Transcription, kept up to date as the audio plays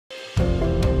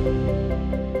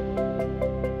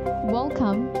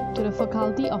Welcome to the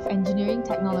Faculty of Engineering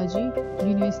Technology,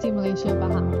 University Malaysia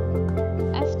Pahang.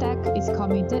 FTEK is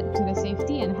committed to the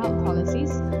safety and health policies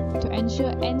to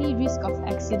ensure any risk of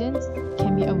accidents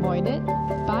can be avoided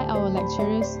by our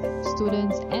lecturers,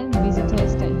 students and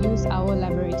visitors that use our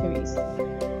laboratories.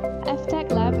 FTEK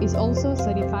Lab is also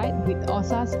certified with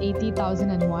OSAS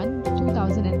 80001,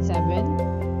 2007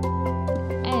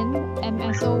 and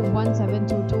MSO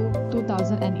 1722,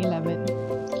 2011.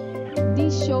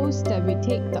 This shows that we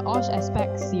take the OSH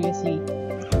aspect seriously.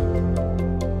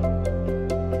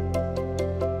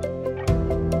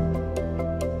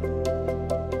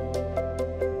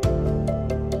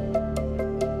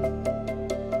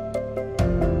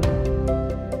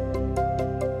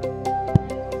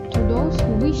 To those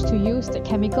who wish to use the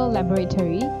chemical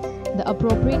laboratory, the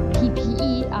appropriate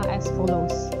PPE are as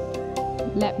follows: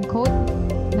 lab coat,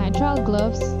 nitrile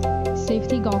gloves,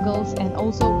 safety goggles and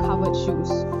also covered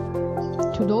shoes.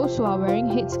 To those who are wearing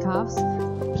headscarves,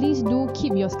 please do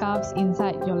keep your scarves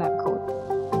inside your lab coat.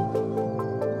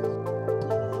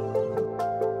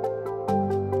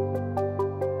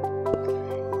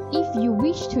 If you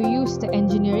wish to use the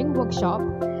engineering workshop,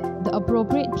 the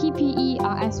appropriate PPE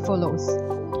are as follows: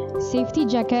 safety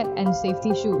jacket and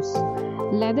safety shoes.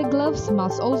 Leather gloves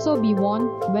must also be worn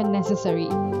when necessary.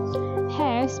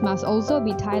 Hairs must also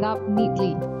be tied up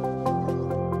neatly.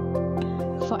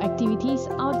 For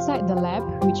activities outside the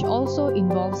lab, which also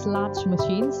involves large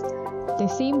machines,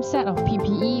 the same set of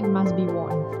PPE must be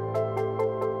worn.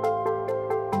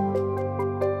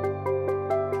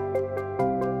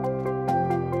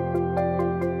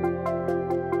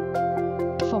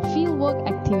 For fieldwork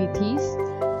activities,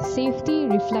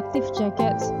 safety reflective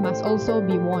jackets must also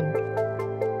be worn.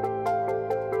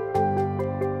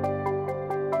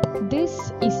 This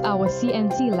is our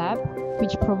CNC lab,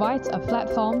 which provides a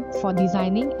platform for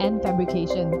designing and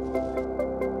fabrication.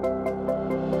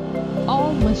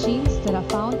 All machines that are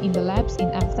found in the labs in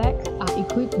FTEK are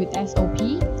equipped with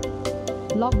SOP,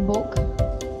 logbook,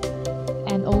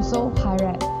 and also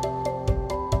HIRAT.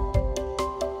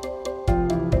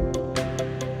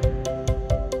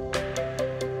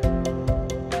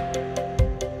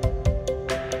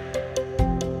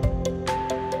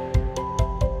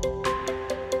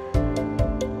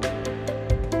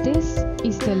 This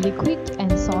is the liquid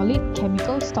and solid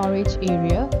chemical storage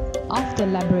area of the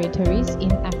laboratories in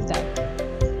FTEK.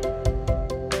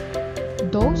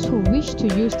 Those who wish to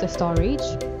use the storage,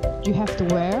 you have to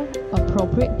wear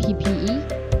appropriate PPE,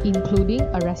 including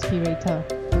a respirator.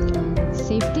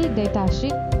 Safety data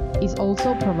sheet is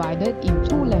also provided in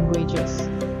 2 languages.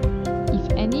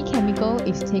 If any chemical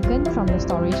is taken from the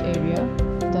storage area,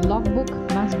 the logbook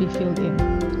must be filled in.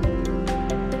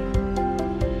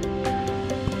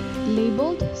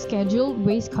 Labeled scheduled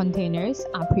waste containers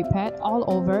are prepared all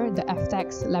over the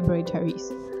FTEK's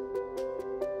laboratories.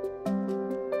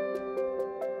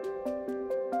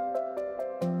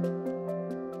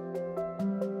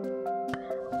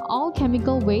 All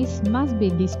chemical waste must be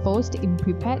disposed in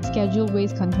prepared scheduled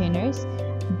waste containers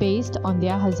based on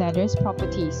their hazardous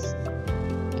properties.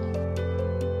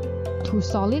 To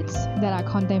solids that are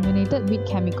contaminated with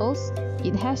chemicals,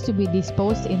 it has to be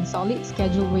disposed in solid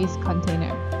scheduled waste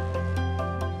container.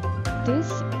 This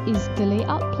is the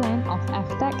layout plan of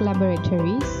FTEK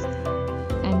laboratories,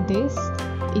 and this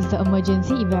is the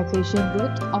emergency evacuation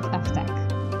route of FTEK.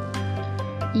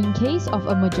 In case of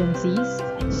emergencies,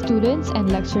 students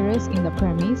and lecturers in the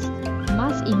premise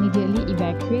must immediately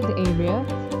evacuate the area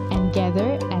and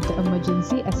gather at the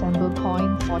emergency assembly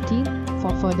point 14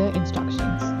 for further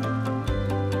instructions.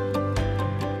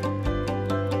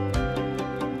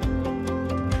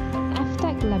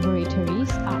 FTEK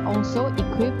laboratories are also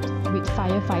equipped with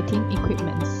firefighting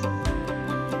equipments.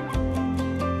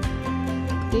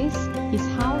 This is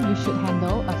how you should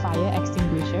handle a fire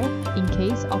extinguisher in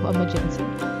case of emergency.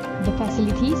 The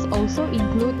facilities also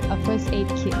include a first aid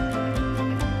kit.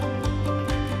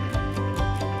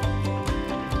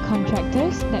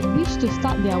 Contractors that wish to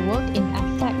start their work in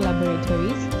FTEK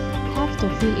laboratories have to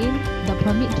fill in the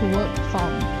permit to work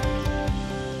form.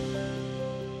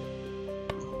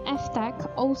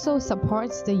 FTEK also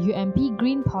supports the UMP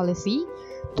green policy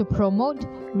to promote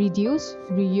reduce,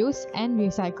 reuse and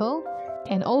recycle,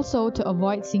 and also to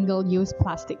avoid single-use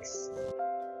plastics.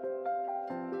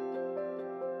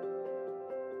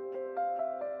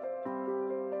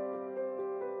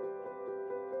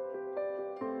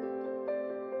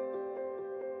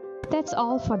 That's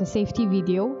all for the safety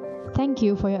video. Thank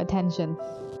you for your attention.